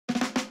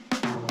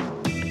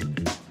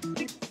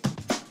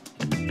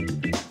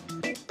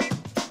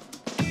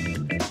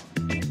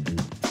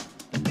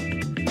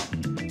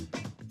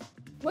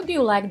do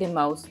you like the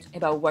most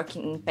about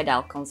working in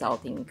pedal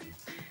consulting?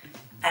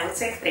 I would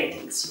say three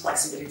things.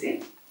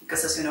 Flexibility,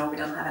 because as you know, we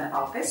don't have an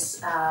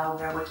office.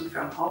 We are working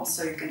from home,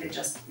 so you can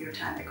adjust your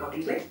time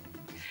accordingly.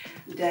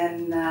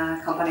 Then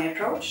company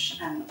approach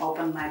and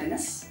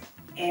open-mindedness,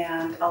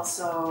 and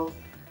also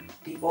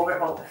the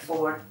overall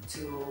effort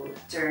to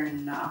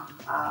turn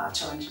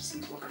challenges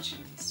into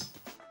opportunities.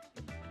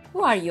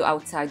 Who are you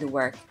outside the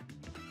work?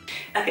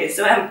 Okay,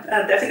 so I'm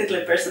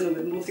definitely a person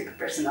with multiple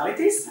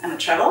personalities. I'm a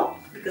traveler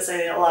because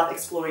I love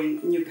exploring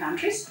new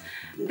countries.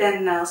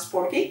 Then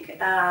sport geek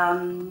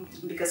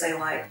because I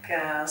like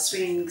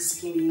swimming,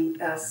 skiing,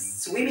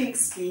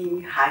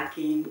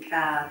 hiking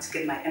to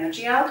get my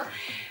energy out.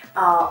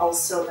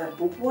 Also a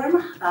bookworm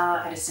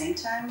at the same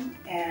time.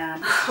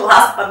 And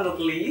last but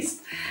not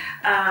least,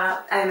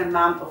 I'm a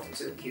mom of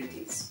 2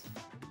 cuties.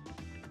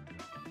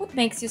 What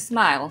makes you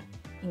smile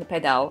in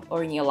pedal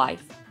or in your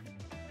life?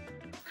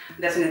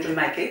 Definitely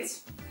my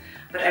kids,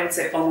 but I would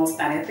say almost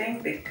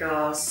anything,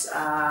 because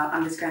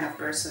I'm this kind of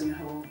person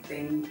who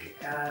think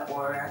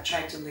or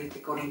try to live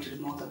according to the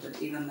motto that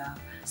even a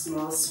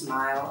small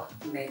smile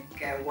make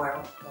a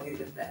world a little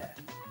bit better.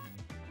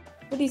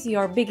 What is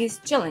your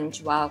biggest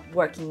challenge while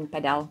working in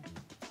pedal?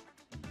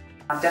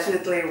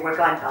 Definitely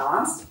work-life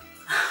balance,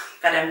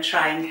 but I'm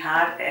trying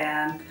hard,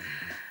 and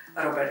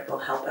Robert will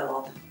help a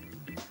lot.